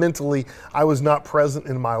time, but mentally I was not present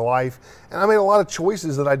in my life. And I made a lot of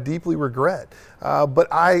choices that I deeply regret. But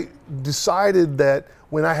I decided that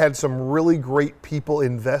when I had some really great people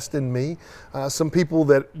invest in me, some people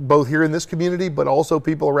that both here in this community, but also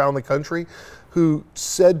people around the country who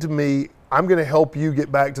said to me, I'm going to help you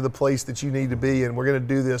get back to the place that you need to be, and we're going to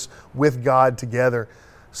do this with God together.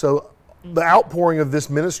 So the outpouring of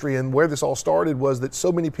this ministry and where this all started was that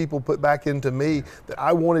so many people put back into me that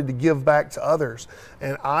I wanted to give back to others.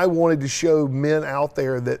 And I wanted to show men out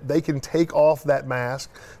there that they can take off that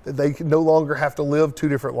mask, that they can no longer have to live two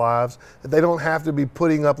different lives, that they don't have to be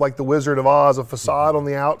putting up like the Wizard of Oz, a facade on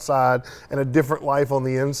the outside and a different life on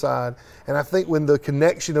the inside. And I think when the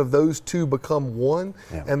connection of those two become one,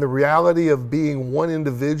 and the reality of being one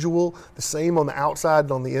individual, the same on the outside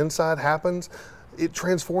and on the inside happens, it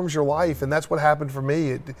transforms your life, and that's what happened for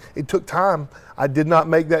me. It took time. I did not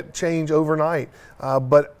make that change overnight,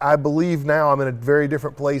 but I believe now I'm in a very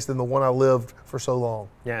different place than the one I lived for so long.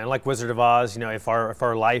 Yeah, and like Wizard of Oz, if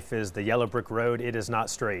our life is the yellow brick road, it is not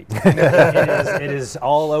straight. it is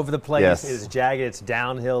all over the place. Yes. It is jagged. It's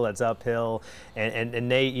downhill. It's uphill. And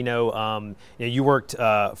Nate, you worked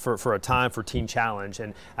for a time for Teen Challenge,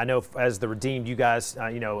 and I know as the Redeemed, you guys,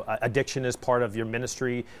 addiction is part of your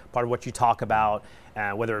ministry, part of what you talk about.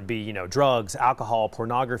 Whether it be drugs, alcohol,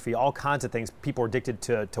 pornography, all kinds of things. People are addicted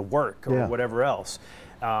to work or whatever else.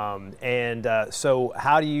 So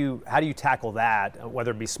how do you tackle that,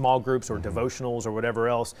 whether it be small groups or devotionals or whatever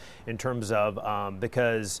else, in terms of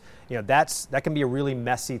because that can be a really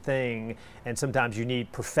messy thing, and sometimes you need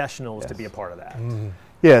professionals to be a part of that. Mm-hmm.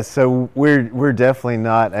 Yeah, so we're definitely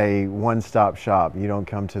not a one-stop shop. You don't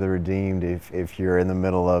come to the Redeemed if you're in the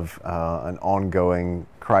middle of an ongoing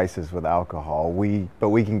crisis with alcohol. But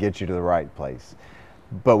we can get you to the right place.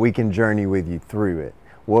 But we can journey with you through it.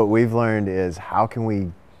 What we've learned is, how can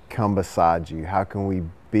we come beside you? How can we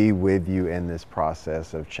be with you in this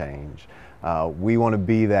process of change? We want to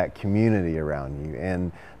be that community around you.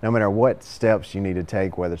 And no matter what steps you need to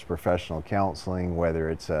take, whether it's professional counseling,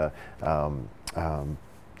 whether it's a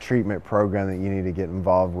treatment program that you need to get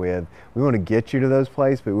involved with, we want to get you to those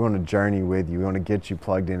places, but we want to journey with you. We want to get you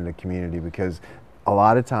plugged into the community, because a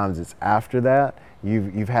lot of times it's after that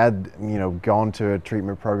you've had gone to a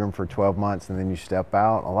treatment program for 12 months and then you step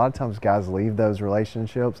out. A lot of times guys leave those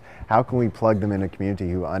relationships. How can we plug them in a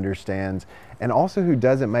community who understands, and also who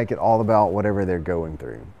doesn't make it all about whatever they're going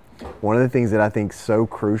through? One of the things that I think is so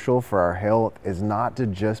crucial for our health is not to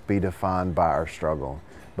just be defined by our struggle,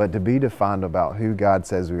 but to be defined about who God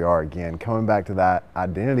says we are. Again, coming back to that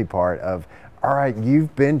identity part of, all right,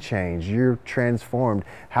 you've been changed, you're transformed.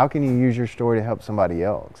 How can you use your story to help somebody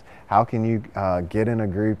else? How can you get in a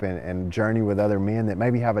group and journey with other men that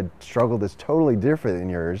maybe have a struggle that's totally different than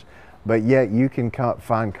yours, but yet you can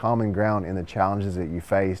find common ground in the challenges that you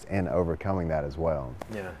faced and overcoming that as well.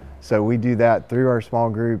 Yeah. So we do that through our small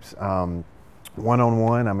groups,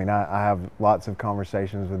 one-on-one. I mean, I have lots of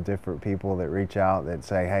conversations with different people that reach out that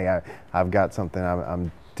say, hey, I've got something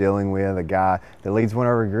I'm dealing with. A guy that leads one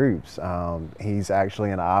of our groups. He's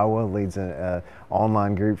actually in Iowa, leads an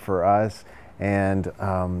online group for us. And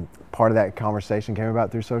part of that conversation came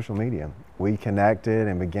about through social media. We connected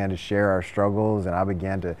and began to share our struggles, and I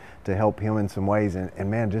began to help him in some ways. And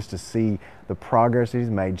man, just to see the progress he's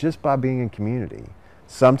made just by being in community.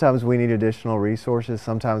 Sometimes we need additional resources,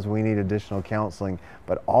 sometimes we need additional counseling,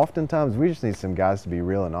 but oftentimes we just need some guys to be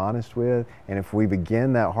real and honest with. And if we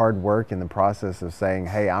begin that hard work in the process of saying,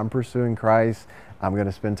 hey, I'm pursuing Christ, I'm going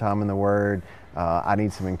to spend time in the Word, I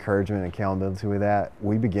need some encouragement and accountability with that,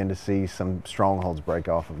 we begin to see some strongholds break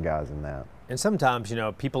off of guys in that. And sometimes,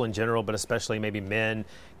 people in general, but especially maybe men,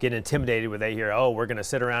 get intimidated when they hear, we're going to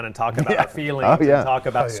sit around and talk about our feelings and talk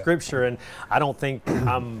about Scripture. And I don't think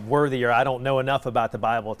I'm worthy, or I don't know enough about the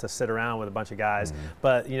Bible to sit around with a bunch of guys.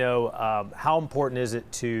 But, how important is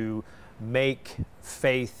it to make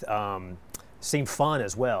faith seem fun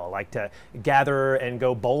as well, like to gather and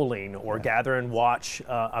go bowling or gather and watch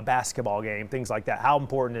a basketball game, things like that? How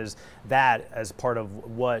important is that as part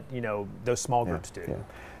of what, those small groups do? Yeah.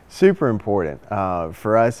 Super important.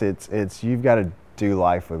 For us, it's you've got to do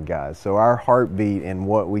life with guys. So our heartbeat and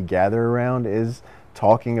what we gather around is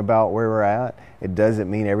talking about where we're at. It doesn't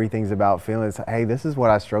mean everything's about feelings. Hey, this is what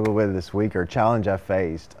I struggled with this week, or challenge I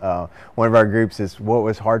faced. One of our groups is what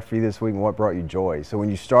was hard for you this week and what brought you joy. So when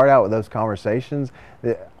you start out with those conversations,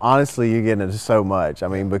 honestly, you get into so much. I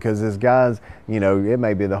mean, because as guys, it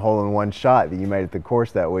may be the hole-in-one shot that you made at the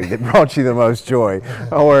course that week that brought you the most joy,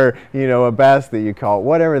 or, a basket that you caught,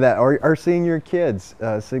 whatever that, or seeing your kids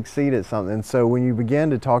succeed at something. And so when you begin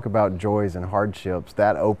to talk about joys and hardships,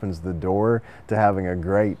 that opens the door to having a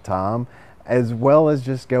great time, as well as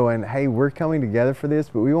just going, hey, we're coming together for this,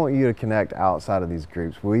 but we want you to connect outside of these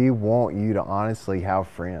groups. We want you to honestly have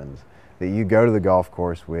friends that you go to the golf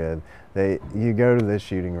course with, that you go to the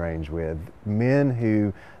shooting range with, men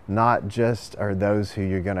who not just are those who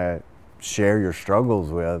you're going to share your struggles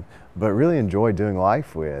with, but really enjoy doing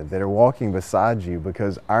life with, that are walking beside you,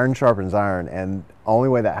 because iron sharpens iron, and only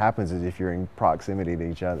way that happens is if you're in proximity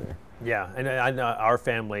to each other. Yeah, and I know our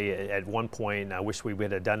family at one point, and I wish we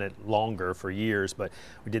would have done it longer for years, but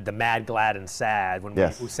we did the Mad, Glad, and Sad when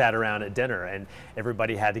we sat around at dinner, and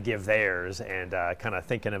everybody had to give theirs, and kind of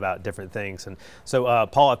thinking about different things. And so,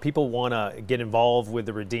 Paul, if people want to get involved with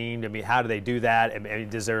the Redeemed, I mean, how do they do that? I mean,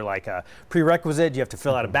 is there like a prerequisite? Do you have to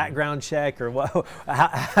fill out a background check, or what?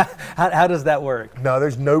 How does that work? No,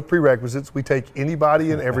 there's no prerequisites. We take anybody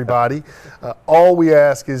and everybody. All we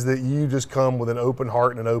ask is that you just come with an open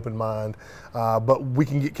heart and an open mind. But we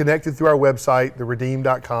can get connected through our website,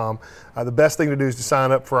 theredeem.com. The best thing to do is to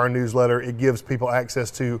sign up for our newsletter. It gives people access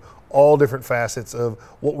to all different facets of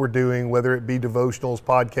what we're doing, whether it be devotionals,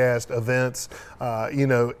 podcasts, events,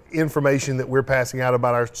 information that we're passing out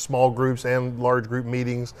about our small groups and large group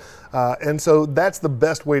meetings. And so that's the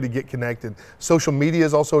best way to get connected. Social media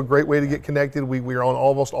is also a great way to get connected. We are on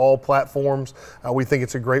almost all platforms. We think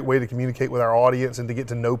it's a great way to communicate with our audience and to get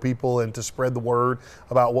to know people and to spread the word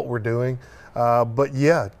about what we're doing. But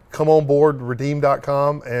yeah, come on board,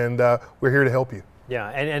 redeem.com, and we're here to help you. Yeah,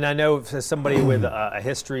 and I know as somebody with a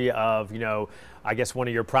history of, I guess one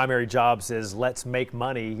of your primary jobs is let's make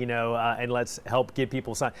money, and let's help get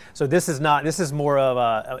people signed. So this is more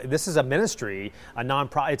of this is a ministry, a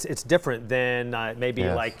non-profit. It's different than maybe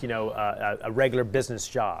a regular business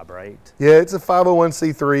job, right? Yeah, it's a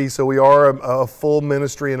 501c3, so we are a full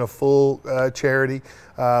ministry and a full charity.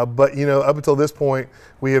 But up until this point,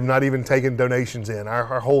 we have not even taken donations in.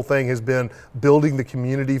 Our whole thing has been building the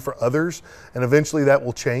community for others, and eventually that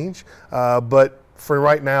will change. But for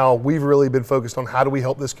right now, we've really been focused on how do we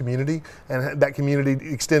help this community, and that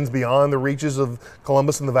community extends beyond the reaches of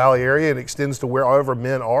Columbus and the Valley area. It extends to wherever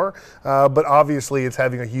men are, but obviously it's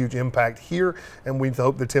having a huge impact here, and we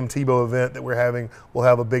hope the Tim Tebow event that we're having will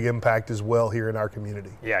have a big impact as well here in our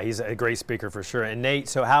community. Yeah, he's a great speaker for sure. And Nate,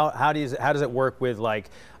 so how does it work with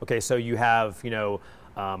so you have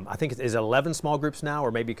I think it's 11 small groups now,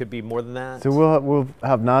 or maybe it could be more than that? So we'll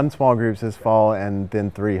have 9 small groups this fall, and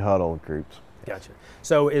then 3 huddle groups. Gotcha.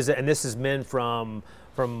 So this is men from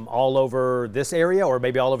all over this area, or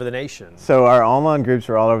maybe all over the nation? So our online groups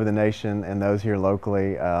are all over the nation, and those here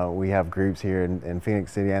locally. We have groups here in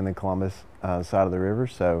Phoenix City and the Columbus side of the river.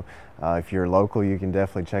 So if you're local, you can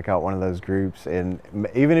definitely check out one of those groups. And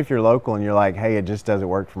even if you're local and you're like, hey, it just doesn't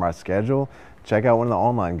work for my schedule, check out one of the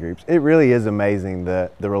online groups. It really is amazing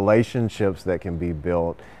the relationships that can be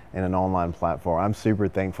built in an online platform. I'm super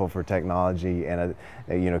thankful for technology, and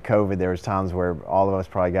COVID, there was times where all of us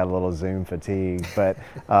probably got a little Zoom fatigue, but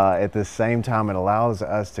at the same time, it allows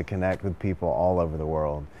us to connect with people all over the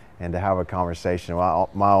world. and to have a conversation.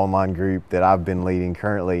 My online group that I've been leading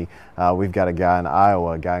currently, we've got a guy in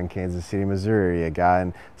Iowa, a guy in Kansas City, Missouri, a guy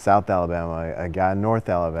in South Alabama, a guy in North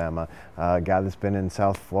Alabama, a guy that's been in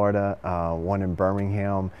South Florida, one in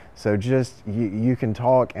Birmingham. So just you can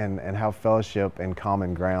talk and have fellowship and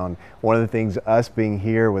common ground. One of the things, us being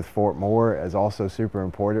here with Fort Moore, is also super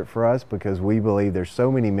important for us, because we believe there's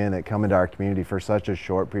so many men that come into our community for such a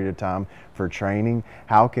short period of time for training.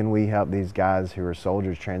 How can we help these guys who are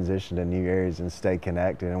soldiers transition to new areas and stay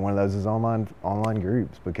connected? And one of those is online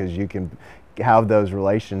groups, because you can have those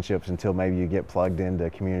relationships until maybe you get plugged into a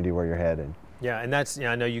community where you're headed. Yeah, and that's,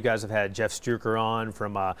 I know you guys have had Jeff Struker on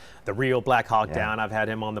from the Real Black Hawk Down. I've had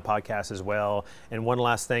him on the podcast as well. And one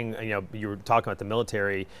last thing, you were talking about the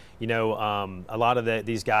military. A lot of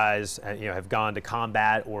these guys, have gone to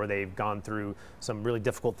combat, or they've gone through some really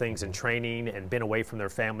difficult things in training and been away from their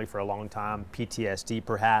family for a long time, PTSD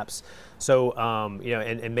perhaps. So,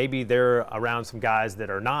 and maybe they're around some guys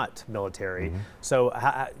that are not military. Mm-hmm. So,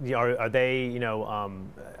 are they,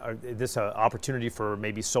 are this an opportunity for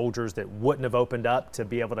maybe soldiers that wouldn't have opened up to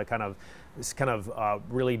be able to kind of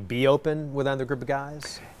really be open with another group of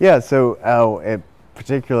guys? Yeah. So,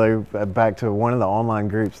 particularly back to one of the online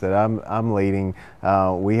groups that I'm leading,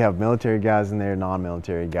 we have military guys in there,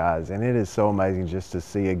 non-military guys, and it is so amazing just to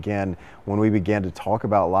see, again, when we began to talk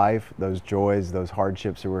about life, those joys, those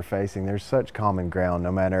hardships that we're facing, there's such common ground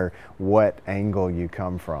no matter what angle you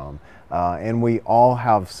come from. And we all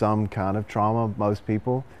have some kind of trauma, most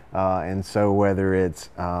people. And so whether it's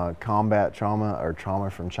combat trauma or trauma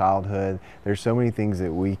from childhood, there's so many things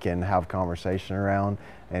that we can have conversation around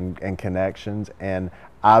and connections. And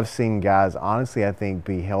I've seen guys, honestly, I think,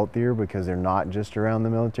 be healthier because they're not just around the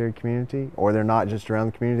military community, or they're not just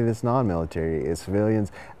around the community that's non-military. It's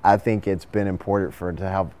civilians. I think it's been important to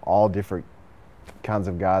have all different kinds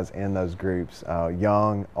of guys in those groups,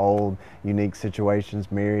 young, old, unique situations,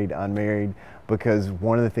 married, unmarried, because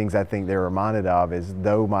one of the things I think they're reminded of is,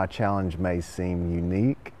 though my challenge may seem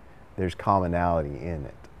unique, there's commonality in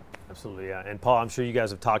it. Absolutely, yeah. And Paul, I'm sure you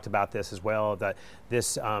guys have talked about this as well, that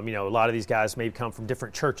this, a lot of these guys may come from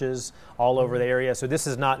different churches all over the area. So this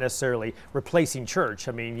is not necessarily replacing church.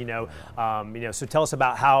 I mean, so tell us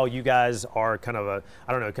about how you guys are kind of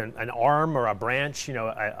an arm or a branch,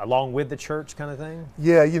 along with the church kind of thing.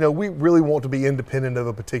 Yeah, we really want to be independent of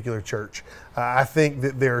a particular church. I think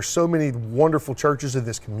that there are so many wonderful churches in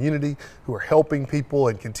this community who are helping people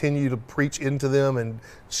and continue to preach into them and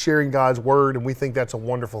sharing God's word, and we think that's a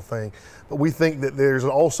wonderful thing. But we think that there's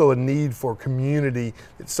also a need for community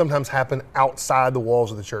that sometimes happen outside the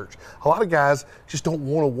walls of the church. A lot of guys just don't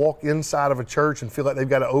want to walk inside of a church and feel like they've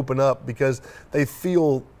got to open up because they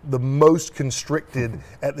feel the most constricted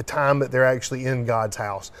at the time that they're actually in God's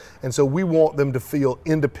house. And so we want them to feel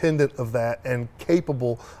independent of that and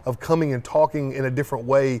capable of coming and talking in a different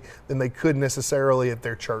way than they could necessarily at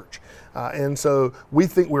their church. And so we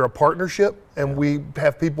think we're a partnership, and we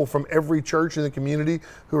have people from every church in the community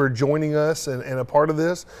who are joining us and a part of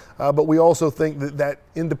this. But we also think that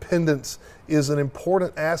independence is an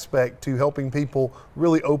important aspect to helping people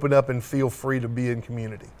really open up and feel free to be in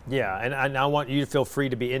community. Yeah, and I want you to feel free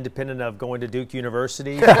to be independent of going to Duke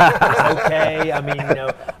University. It's okay. I mean,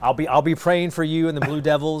 I'll be praying for you and the Blue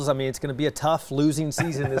Devils. I mean, it's going to be a tough losing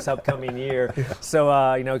season this upcoming year.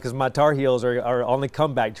 So, because my Tar Heels are on the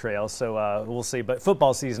comeback trail. So we'll see. But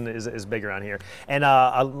football season is big around here. And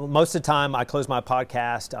most of the time, I close my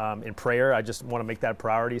podcast in prayer. I just want to make that a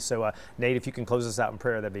priority. So, Nate, if you can close us out in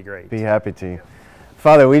prayer, that'd be great. Be happy to.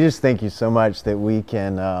 Father, we just thank you so much that we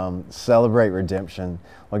can celebrate redemption.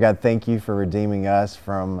 Lord God, thank you for redeeming us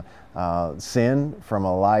from sin, from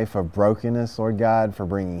a life of brokenness, Lord God, for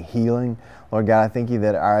bringing healing. Lord God, I thank you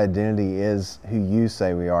that our identity is who you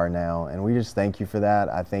say we are now, and we just thank you for that.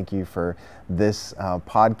 I thank you for this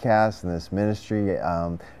podcast and this ministry.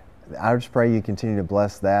 I just pray you continue to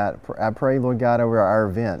bless that. I pray, Lord God, over our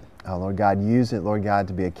event. Lord God, use it, Lord God,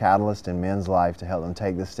 to be a catalyst in men's life to help them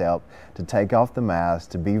take the step, to take off the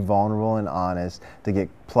mask, to be vulnerable and honest, to get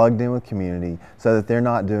plugged in with community so that they're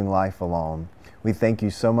not doing life alone. We thank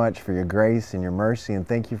you so much for your grace and your mercy, and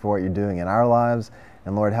thank you for what you're doing in our lives.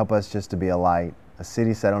 And Lord, help us just to be a light, a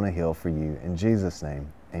city set on a hill for you. In Jesus'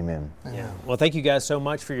 name, amen. Yeah. Well, thank you guys so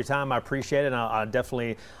much for your time. I appreciate it. And I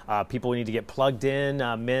definitely, people need to get plugged in,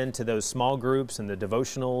 men, to those small groups and the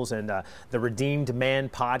devotionals and the Redeemed Man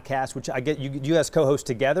podcast, which I get you guys co-host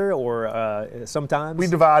together or sometimes? We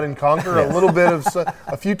divide and conquer a little bit of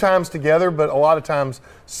a few times together, but a lot of times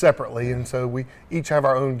separately. And so we each have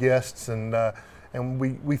our own guests, and and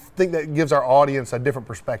we think that gives our audience a different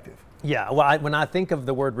perspective. Yeah, well, when I think of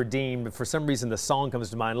the word redeemed, for some reason the song comes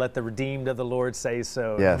to mind, "Let the redeemed of the Lord say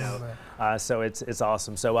so." Yes. So it's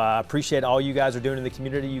awesome. So I appreciate all you guys are doing in the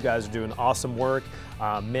community. You guys are doing awesome work.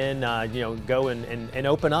 Men, go and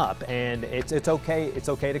open up, and it's okay. It's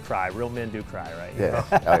okay to cry. Real men do cry, right?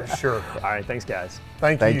 Yeah. Sure. All right, thanks, guys.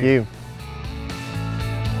 Thank Thank you.